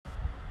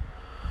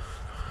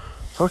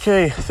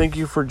Okay, thank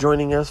you for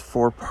joining us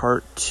for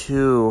part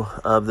 2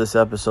 of this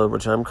episode,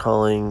 which I'm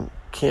calling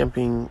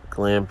Camping,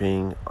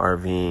 Glamping,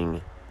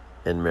 RVing,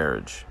 and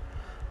Marriage.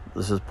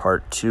 This is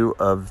part 2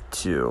 of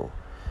 2.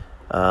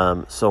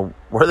 So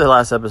where the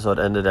last episode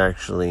ended,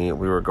 actually,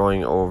 we were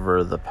going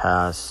over the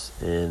pass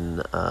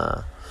in,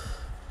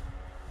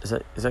 is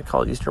that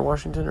called Eastern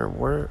Washington, or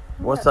where?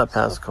 What's that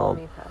pass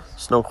called?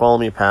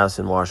 Snoqualmie Pass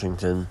in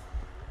Washington,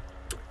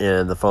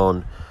 and the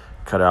phone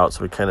cut out,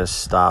 so we kind of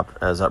stopped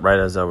right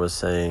as I was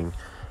saying,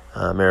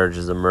 marriage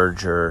is a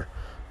merger,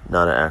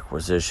 not an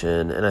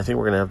acquisition, and I think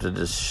we're gonna have to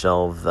just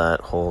shelve that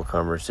whole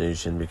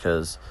conversation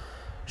because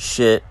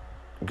shit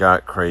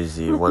got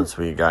crazy once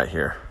we got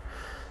here.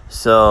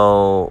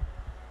 So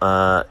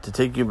to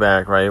take you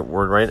back,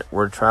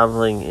 we're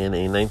traveling in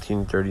a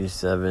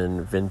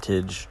 1937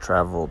 vintage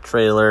travel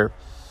trailer.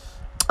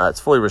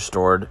 It's fully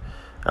restored.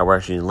 We're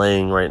actually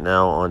laying right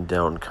now on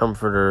down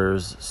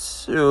comforters,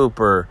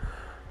 super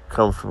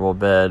comfortable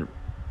bed,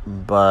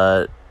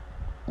 but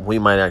we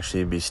might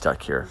actually be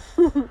stuck here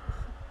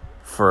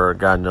for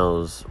God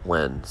knows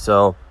when.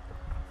 So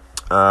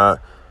I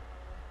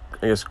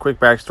guess quick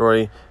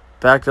backstory: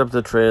 backed up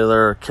the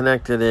trailer,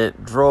 connected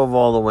it, drove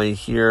all the way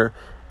here.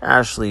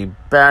 Ashley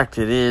backed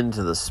it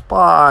into the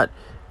spot.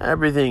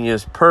 Everything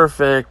is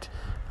perfect.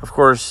 Of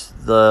course,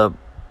 you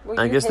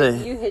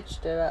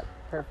hitched it up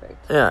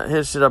perfect. Yeah,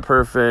 hitched it up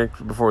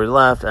perfect before we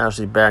left.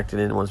 Ashley backed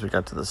it in once we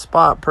got to the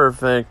spot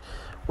perfect.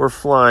 We're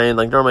flying.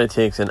 Normally it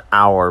takes an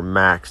hour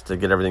max to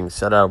get everything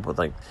set up with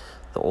the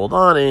old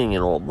awning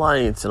and old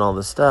lights and all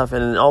this stuff.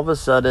 And then all of a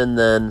sudden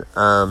then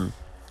I'm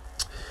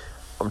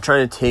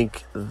trying to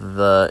take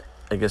the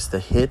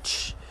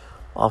hitch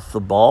off the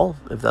ball,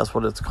 if that's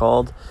what it's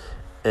called,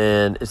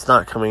 and it's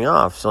not coming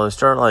off. So I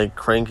start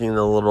cranking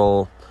the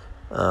little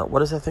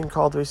what is that thing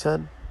called we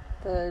said?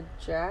 The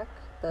jack,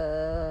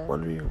 what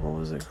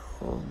was it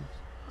called?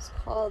 It's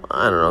called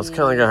I don't know, it's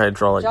kinda like a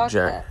hydraulic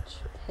jack.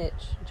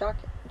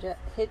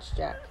 Hitch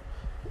jack.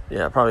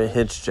 Yeah, probably a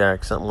hitch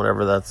jack, something,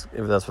 whatever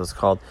if that's what it's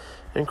called.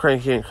 And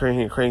cranking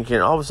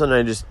it. All of a sudden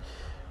I just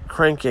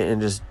crank it and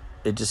just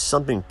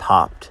something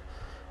popped.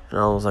 And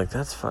I was like,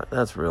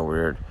 that's real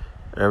weird.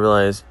 And I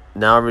realized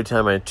now every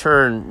time I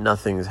turn,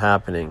 nothing's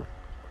happening.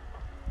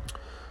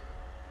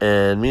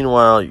 And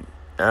meanwhile,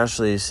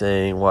 Ashley is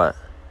saying what?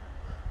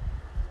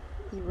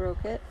 You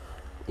broke it?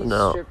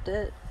 No. Stripped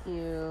it?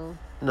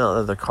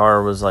 No, the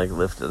car was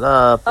lifted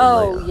up.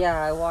 And,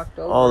 I walked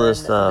over. All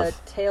this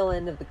stuff. The tail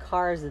end of the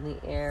car's in the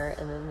air,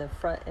 and then the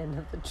front end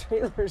of the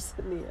trailer's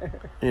in the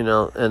air.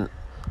 And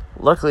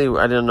luckily,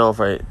 I didn't know if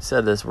I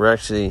said this, we're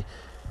actually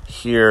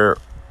here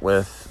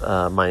with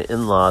my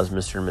in-laws,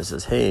 Mr. and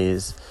Mrs.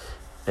 Hayes.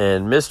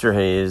 And Mr.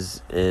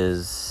 Hayes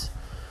is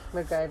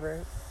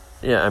MacGyver.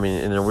 Yeah, I mean,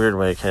 in a weird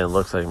way, it kind of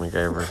looks like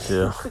MacGyver,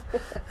 too.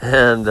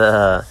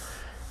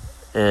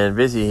 And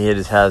basically, he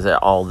just has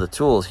all the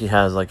tools. He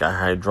has, a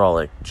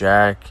hydraulic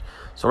jack.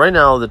 So right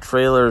now, the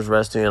trailer is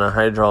resting on a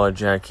hydraulic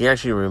jack. He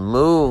actually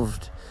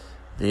removed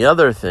the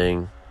other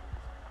thing.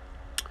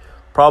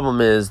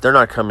 Problem is, they're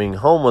not coming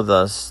home with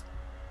us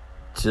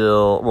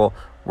till,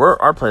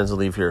 our plans to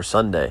leave here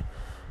Sunday.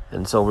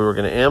 And so we were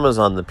going to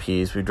Amazon the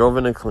piece. We drove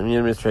into Cle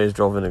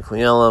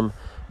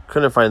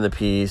couldn't find the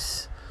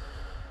piece.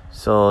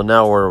 So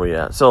now where are we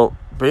at? So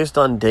based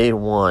on day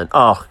 1,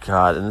 oh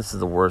God, and this is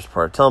the worst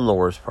part. Tell them the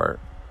worst part.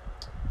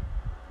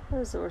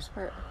 What is the worst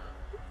part?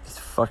 This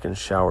fucking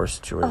shower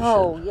situation.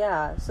 Oh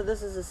yeah. So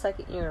this is the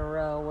second year in a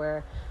row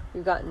where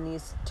we've gotten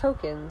these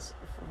tokens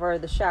for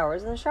the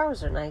showers, and the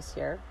showers are nice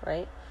here,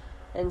 right?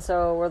 And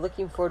so we're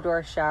looking forward to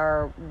our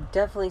shower.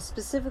 Definitely,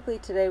 specifically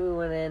today, we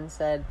went in and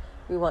said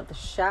we want the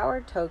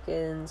shower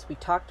tokens. We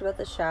talked about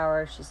the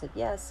shower. She said,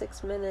 yeah,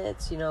 6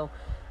 minutes,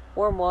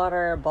 warm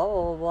water, blah,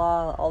 blah, blah,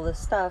 blah, all this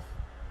stuff.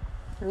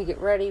 And we get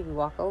ready, we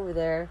walk over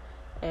there,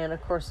 and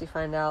of course we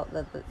find out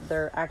that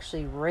they're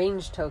actually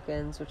range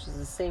tokens, which is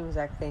the same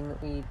exact thing that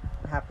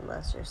happened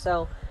last year.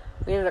 So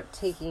we ended up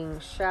taking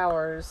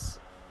showers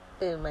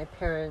in my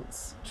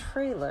parents'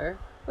 trailer,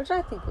 which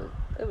I think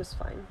it was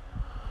fine.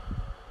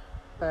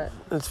 But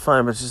it's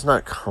fine, but it's just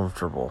not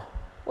comfortable.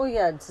 Well,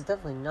 yeah, it's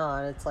definitely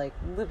not. It's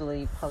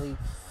literally probably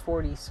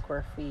 40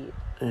 square feet.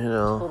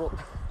 Total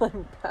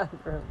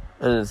bathroom.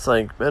 And it's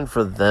meant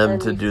for them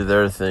to do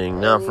their thing,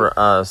 not for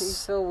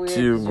us,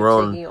 two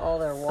grown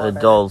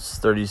adults,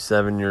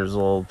 37 years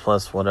old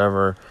plus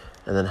whatever,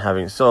 and then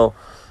having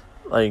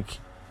and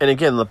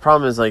again, the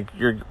problem is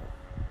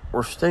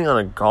we're staying on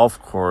a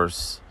golf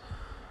course.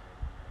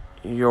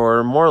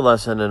 You're more or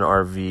less in an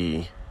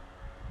RV.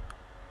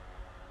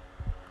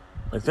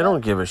 They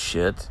don't give a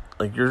shit.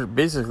 You're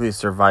basically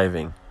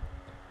surviving.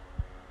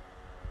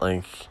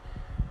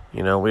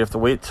 We have to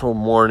wait till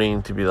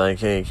morning to be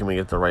hey, can we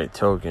get the right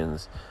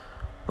tokens?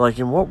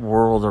 In what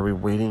world are we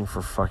waiting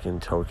for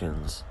fucking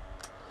tokens?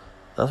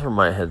 That's where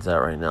my head's at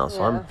right now,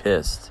 so I'm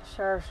pissed.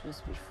 Shower should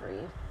just be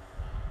free.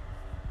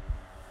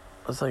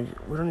 It's we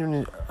don't even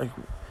need,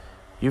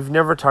 you've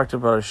never talked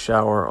about a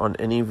shower on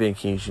any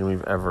vacation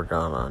we've ever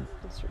gone on.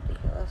 That's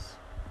ridiculous.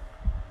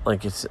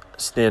 It's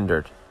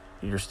standard.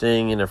 you're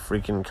staying in a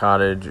freaking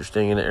cottage, you're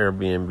staying in an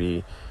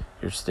Airbnb,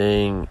 you're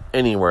staying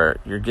anywhere,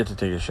 you get to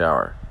take a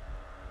shower.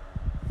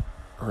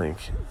 Like,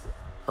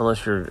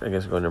 unless you're, I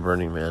guess, going to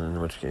Burning Man,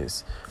 in which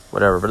case,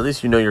 whatever. But at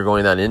least you know you're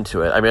going that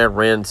into it. I mean, I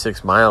ran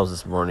 6 miles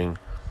this morning.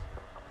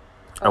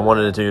 I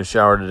wanted to take a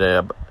shower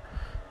today,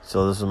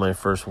 so this is my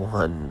first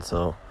one.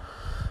 So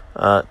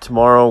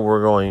tomorrow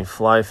we're going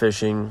fly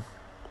fishing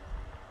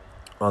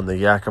on the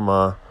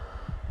Yakima.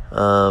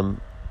 I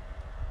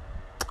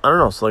don't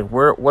know. So, like,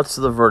 what's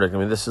the verdict? I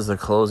mean, this is the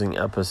closing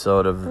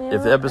episode of...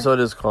 if the episode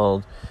is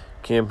called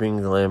Camping,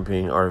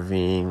 Glamping,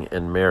 RVing,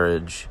 and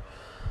Marriage...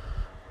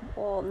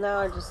 Well, now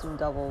I just am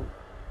double...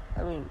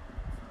 I mean,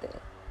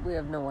 we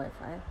have no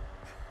Wi-Fi.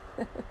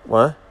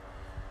 What?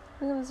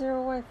 We have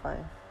 0 Wi-Fi.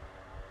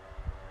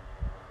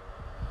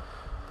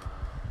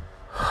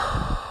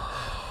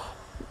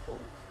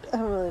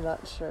 I'm really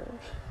not sure.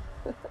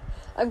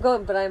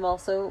 But I'm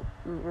also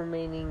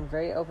remaining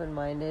very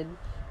open-minded.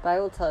 But I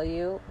will tell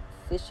you,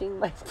 fishing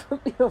might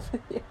put me over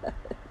the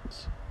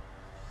edge.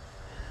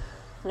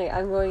 Like,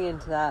 I'm going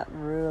into that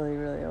really,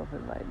 really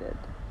open-minded.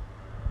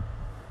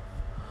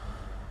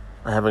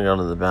 I haven't gone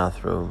to the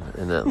bathroom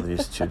in at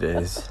least 2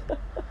 days.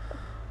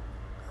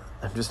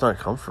 I'm just not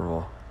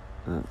comfortable.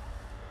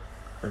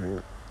 I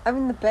mean,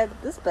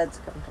 this bed's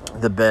comfortable.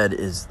 The bed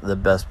is the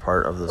best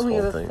part of this whole thing.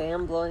 We have a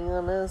fan blowing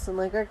on us, and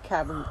like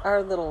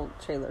our little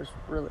trailer's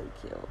really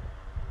cute.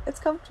 It's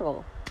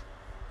comfortable.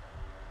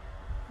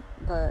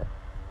 But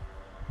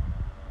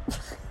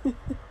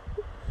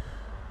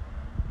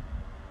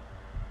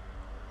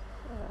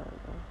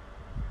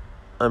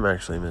I'm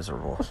actually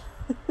miserable.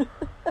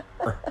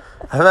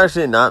 I'm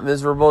actually not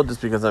miserable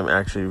just because I'm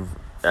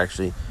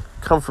actually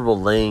comfortable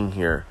laying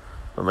here.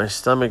 But my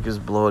stomach is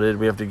bloated.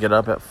 We have to get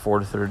up at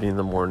 4:30 in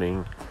the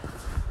morning.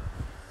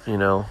 You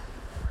know?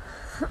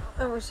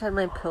 I wish I had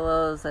my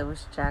pillows. I wish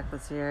Jack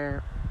was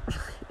here.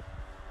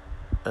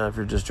 If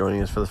you're just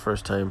joining us for the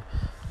first time,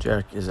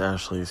 Jack is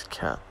Ashley's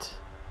cat,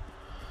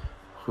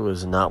 who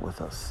is not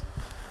with us.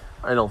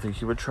 I don't think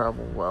he would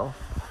travel well.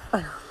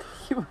 I don't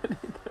think he would either.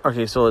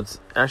 Okay, so it's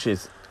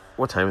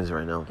what time is it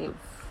right now?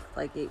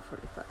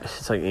 8:45.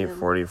 It's like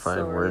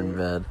 8:45. We're in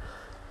bed.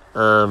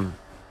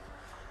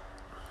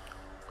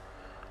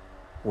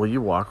 Will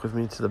you walk with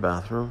me to the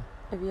bathroom?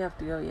 If you have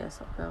to go,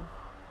 yes, I'll go.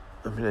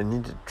 I mean, I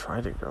need to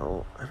try to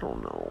go. I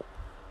don't know.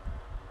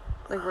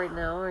 Like right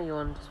now, or you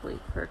want to just wait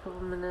for a couple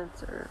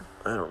minutes, or?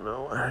 I don't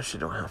know. I actually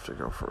don't have to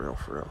go for real.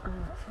 Okay.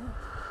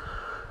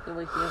 You're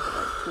waking up at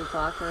like 2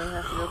 o'clock and you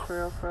have to go for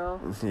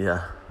real?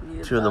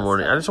 Yeah. 2 in the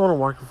morning. I just want to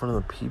walk in front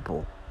of the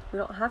people. We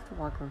don't have to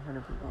walk in front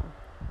of people.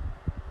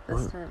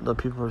 The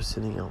people are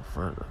sitting out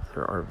front of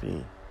their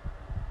RV.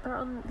 They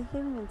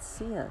can't even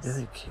see us. Yeah,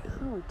 they can.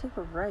 No, we take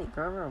a right.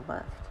 They're on our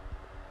left.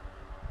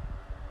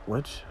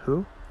 Which?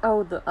 Who?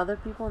 Oh, the other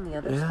people on the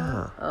other side?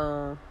 Yeah.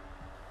 Oh.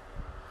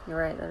 You're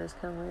right. That is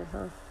kind of weird,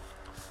 huh?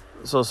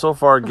 So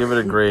far, give it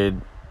a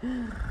grade.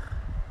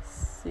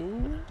 C?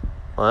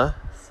 What?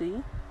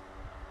 C?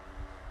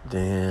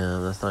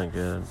 Damn, that's not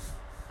good.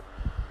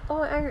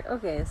 Oh,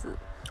 okay. So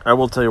I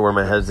will tell you where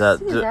my head's at.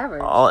 C is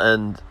average. I'll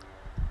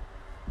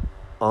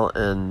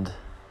end.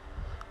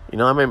 You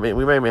know,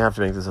 we might have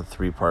to make this a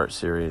 3-part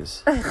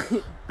series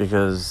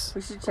because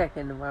we should check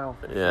in tomorrow.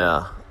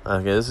 Yeah.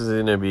 Okay, this is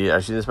going to be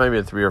this might be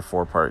a 3 or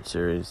 4-part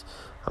series.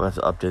 I'm going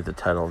to have to update the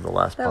title of the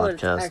last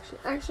podcast.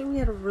 Actually, we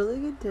had a really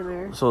good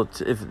dinner. So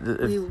if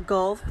we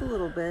golfed a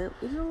little bit.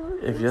 We did a little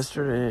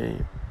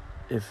bit.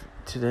 If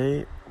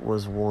today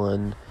was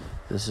 1,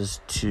 this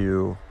is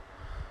 2.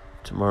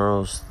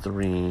 Tomorrow's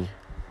 3.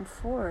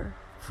 4.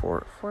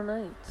 4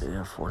 nights.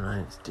 Yeah, 4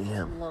 nights. Damn.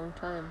 That's a long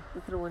time. We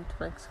could have went to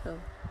Mexico.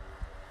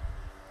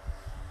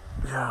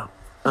 Yeah.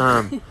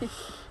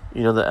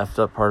 You know, the effed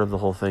up part of the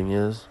whole thing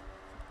is,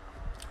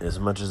 as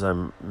much as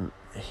I'm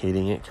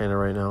hating it kind of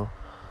right now,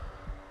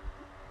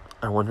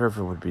 I wonder if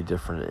it would be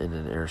different in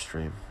an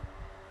Airstream.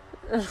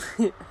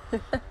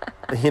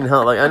 You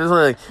know, like, I just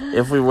want to, like,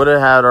 if we would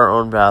have had our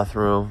own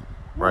bathroom,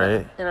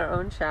 right? And our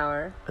own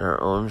shower. And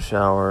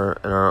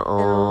our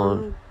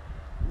own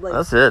like,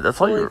 that's it. That's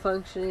all fully you're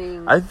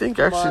functioning. I think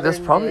actually that's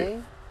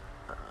probably.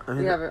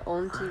 We have our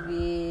own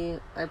TV.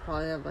 I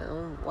probably have my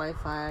own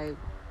Wi-Fi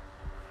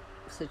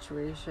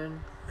situation.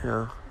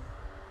 Yeah.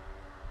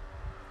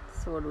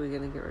 So what are we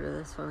gonna get rid of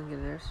this one and get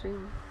an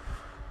Airstream?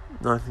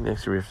 No, I think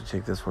next year we have to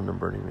take this one to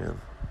Burning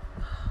Man.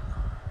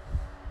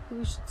 Maybe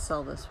we should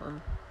sell this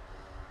one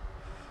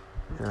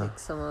and take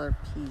some other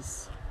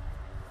piece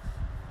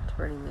to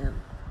Burning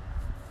Man.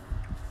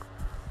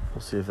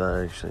 We'll see if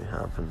that actually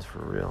happens for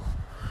real.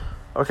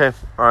 Okay,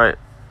 all right.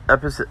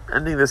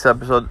 Ending this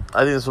episode.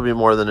 I think this will be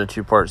more than a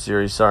 2-part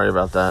series. Sorry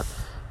about that.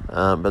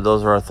 But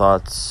those are our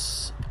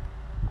thoughts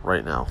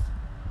right now.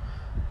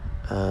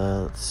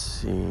 Let's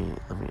see.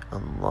 Let me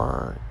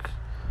unlock.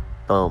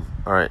 Boom.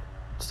 All right.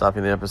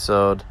 Stopping the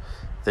episode.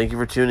 Thank you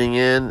for tuning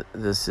in.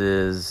 This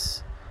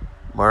is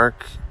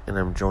Mark, and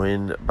I'm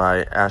joined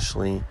by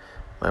Ashley,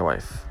 my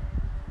wife.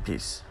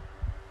 Peace.